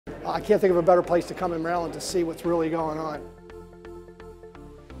I can't think of a better place to come in Maryland to see what's really going on.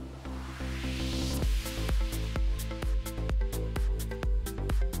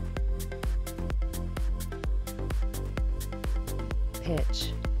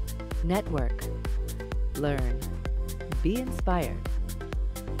 Pitch, network, learn, be inspired.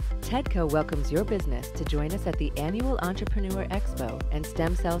 TEDCO welcomes your business to join us at the annual Entrepreneur Expo and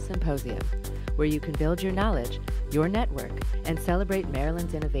Stem Cell Symposium, where you can build your knowledge, your network, and celebrate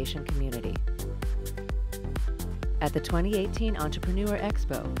Maryland's innovation community. At the 2018 Entrepreneur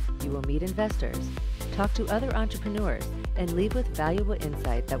Expo, you will meet investors, talk to other entrepreneurs, and leave with valuable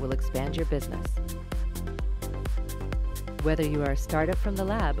insight that will expand your business. Whether you are a startup from the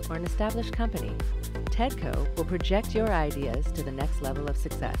lab or an established company, TEDCO will project your ideas to the next level of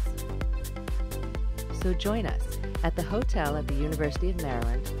success. So join us at the hotel at the University of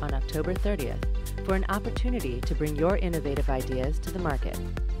Maryland on October 30th for an opportunity to bring your innovative ideas to the market.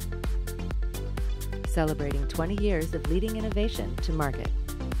 Celebrating 20 years of leading innovation to market.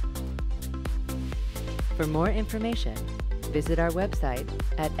 For more information, visit our website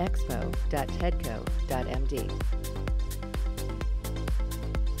at expo.tedco.md.